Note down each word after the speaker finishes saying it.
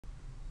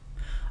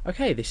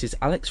Okay, this is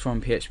Alex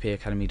from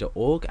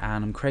phpacademy.org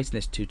and I'm creating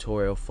this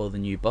tutorial for the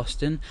new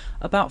Boston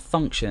about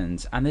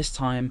functions, and this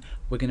time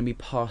we're going to be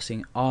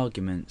passing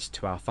arguments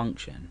to our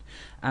function.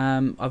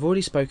 I've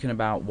already spoken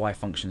about why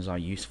functions are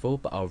useful,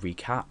 but I'll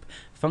recap.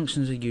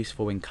 Functions are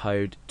useful in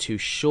code to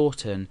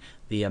shorten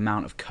the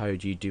amount of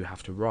code you do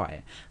have to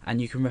write, and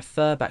you can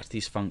refer back to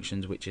these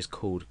functions, which is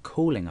called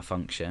calling a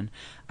function,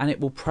 and it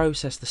will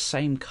process the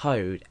same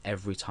code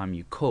every time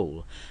you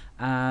call.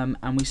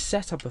 And we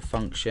set up a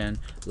function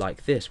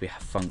like this. We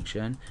have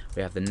function,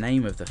 we have the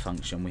name of the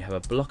function, we have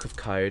a block of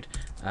code,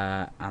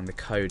 and the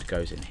code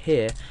goes in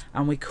here,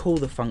 and we call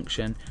the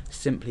function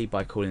simply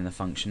by calling the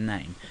function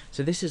name.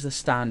 So this is the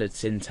standard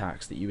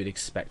syntax that you would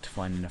expect to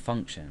find in a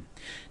function.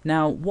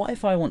 Now, what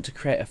if I want to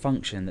create a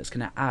function that's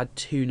going to add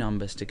two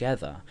numbers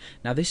together?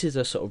 Now, this is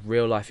a sort of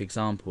real life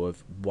example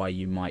of why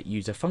you might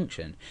use a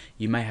function.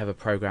 You may have a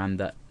program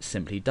that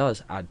simply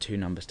does add two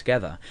numbers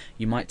together.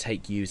 You might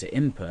take user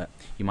input,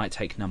 you might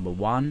take number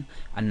 1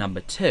 and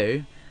number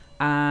 2,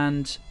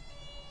 and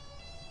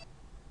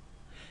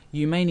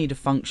you may need a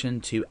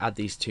function to add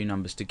these two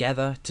numbers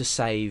together to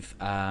save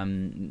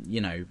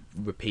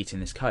repeating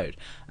this code.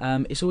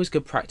 It's always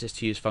good practice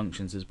to use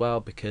functions as well,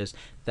 because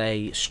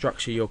they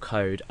structure your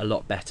code a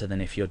lot better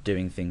than if you're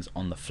doing things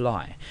on the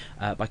fly.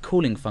 By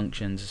calling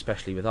functions,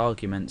 especially with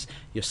arguments,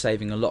 you're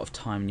saving a lot of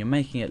time and you're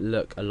making it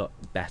look a lot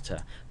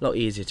better, a lot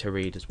easier to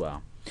read as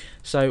well.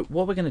 So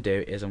what we're going to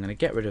do is I'm going to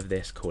get rid of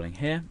this calling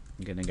here,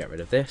 I'm going to get rid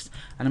of this,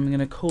 and I'm going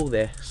to call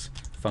this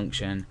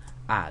function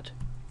add.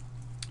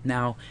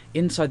 Now,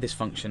 inside this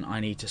function I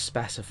need to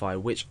specify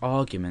which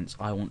arguments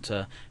I want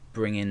to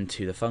bring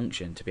into the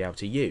function to be able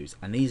to use,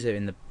 and these are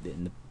in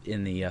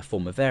the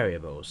form of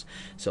variables.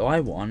 So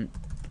I want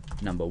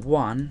number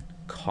 1,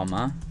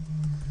 comma,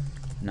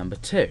 number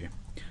 2.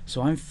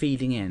 So I'm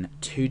feeding in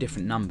two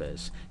different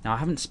numbers. Now I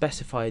haven't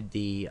specified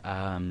the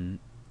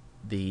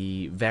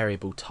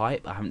variable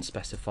type. I haven't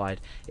specified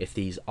if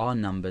these are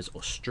numbers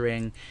or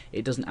string.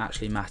 It doesn't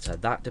actually matter.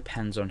 That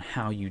depends on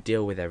how you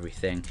deal with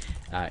everything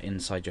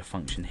inside your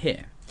function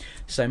here.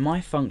 So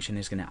my function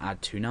is going to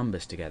add two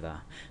numbers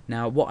together.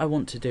 Now what I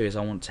want to do is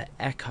I want to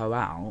echo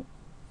out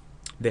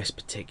this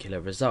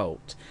particular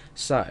result.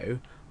 So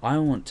I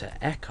want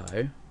to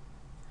echo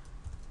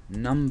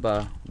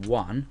number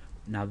 1.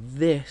 Now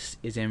this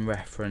is in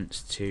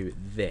reference to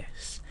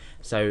this.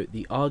 So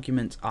the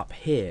arguments up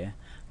here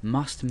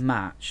must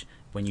match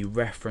when you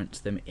reference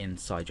them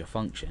inside your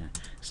function.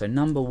 So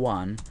number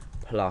 1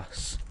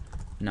 plus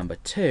number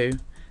 2,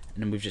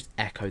 and then we've just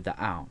echoed that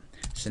out.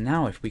 So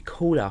now if we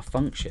call our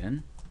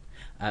function,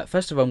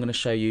 first of all I'm going to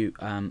show you,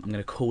 I'm going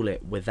to call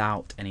it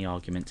without any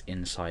arguments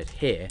inside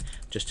here,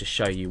 just to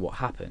show you what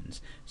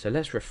happens. So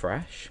let's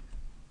refresh.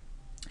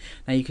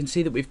 Now you can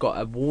see that we've got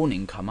a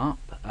warning come up,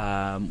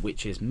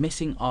 which is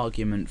missing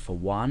argument for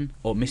 1,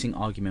 or missing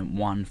argument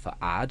 1 for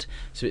add.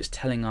 So it's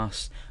telling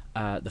us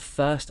the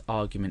first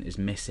argument is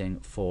missing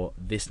for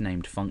this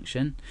named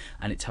function,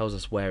 and it tells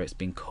us where it's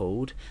been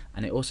called,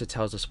 and it also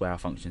tells us where our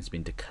function has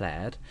been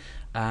declared.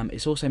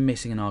 It's also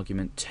missing an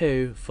argument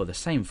 2 for the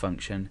same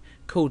function,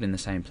 called in the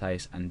same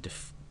place and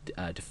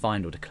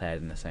defined or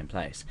declared in the same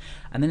place,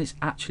 and then it's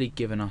actually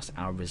given us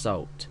our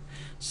result.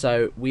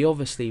 So we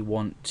obviously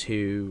want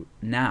to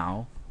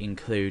now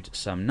include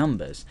some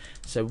numbers.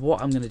 So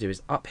what I'm going to do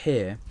is up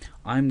here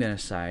I'm going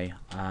to say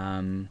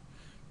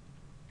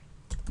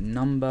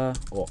number,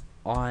 or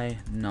I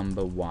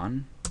number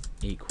 1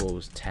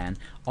 equals 10.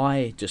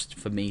 I just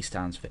for me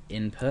stands for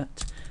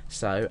input,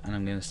 so, and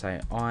I'm going to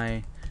say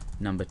I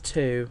number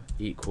 2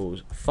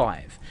 equals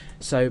 5.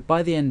 So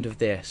by the end of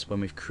this, when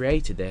we've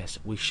created this,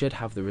 we should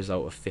have the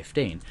result of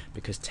 15,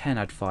 because 10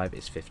 add 5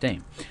 is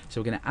 15.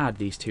 So we're going to add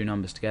these two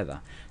numbers together.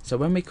 So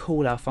when we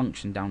call our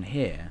function down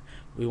here,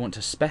 we want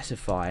to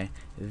specify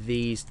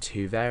these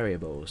two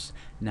variables.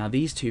 Now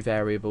these two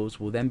variables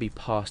will then be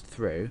passed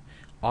through.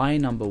 I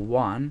number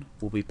 1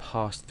 will be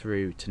passed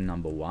through to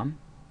number 1,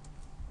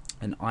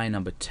 and I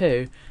number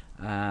 2,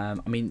 I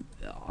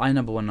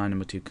number 1 and I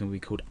number 2 can be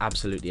called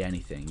absolutely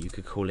anything. You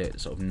could call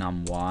it sort of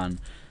num1,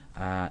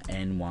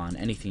 n1,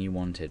 anything you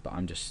wanted, but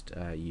I'm just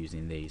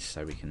using these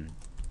so we can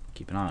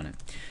keep an eye on it.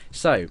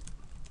 So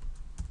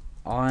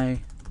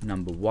I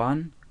number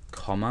 1,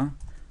 comma,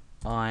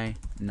 I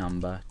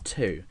number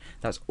 2.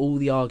 That's all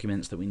the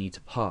arguments that we need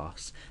to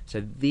pass.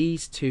 So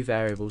these two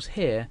variables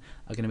here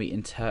are going to be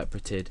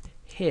interpreted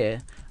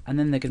here, and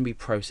then they're going to be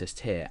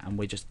processed here, and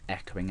we're just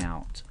echoing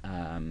out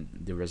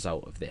the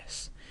result of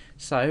this.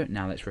 So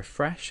now let's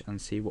refresh and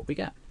see what we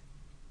get.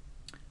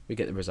 We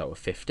get the result of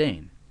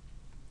 15.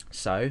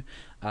 So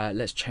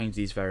let's change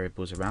these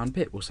variables around a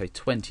bit. We'll say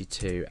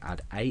 22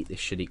 add 8, this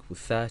should equal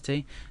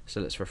 30.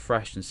 So let's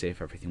refresh and see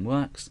if everything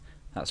works.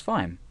 That's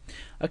fine.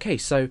 Okay,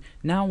 so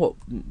now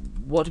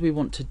what do we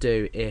want to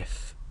do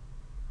if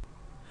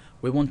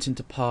we're wanting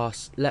to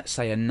pass, let's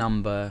say, a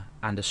number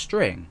and a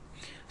string?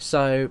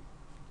 So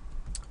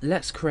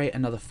let's create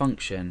another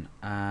function.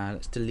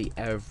 Let's delete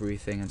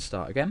everything and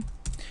start again.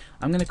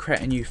 I'm going to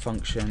create a new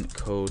function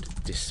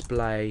called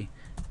display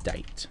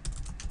date.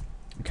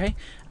 Okay,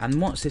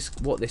 and what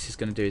this is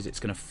going to do is it's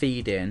going to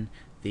feed in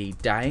the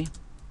day,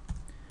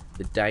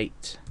 the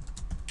date,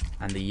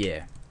 and the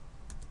year.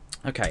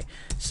 Okay,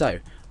 so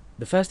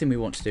the first thing we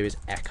want to do is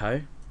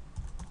echo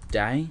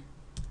day,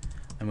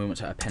 and we want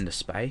to append a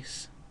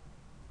space.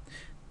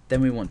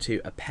 Then we want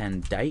to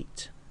append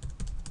date,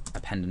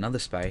 append another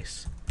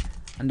space,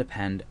 and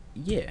append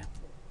year.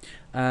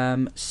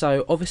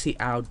 So obviously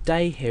our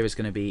day here is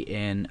going to be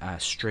in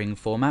string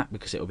format,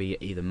 because it will be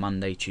either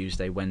Monday,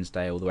 Tuesday,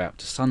 Wednesday, all the way up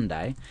to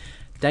Sunday.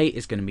 Date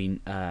is going to be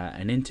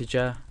an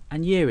integer,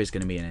 and year is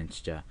going to be an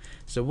integer.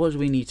 So what do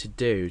we need to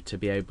do to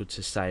be able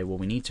to say, well,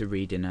 we need to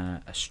read in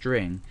a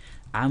string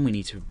and we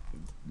need to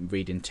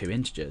read in two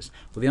integers?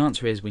 Well, the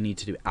answer is we need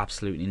to do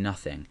absolutely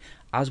nothing.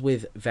 As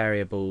with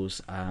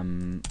variables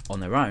on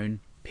their own,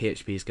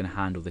 PHP is going to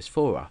handle this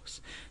for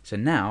us. So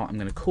now I'm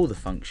going to call the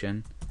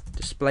function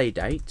display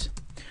date.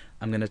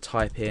 I'm going to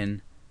type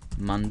in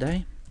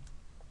Monday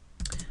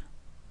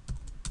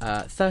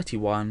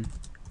 31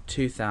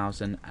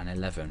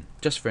 2011,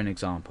 just for an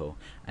example,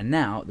 and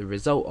now the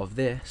result of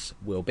this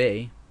will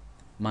be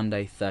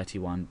Monday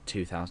 31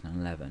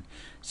 2011.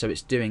 So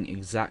it's doing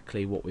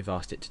exactly what we've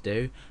asked it to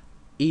do,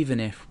 even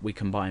if we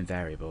combine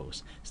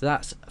variables. So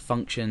that's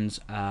functions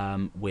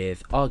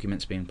with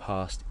arguments being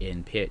passed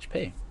in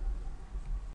PHP.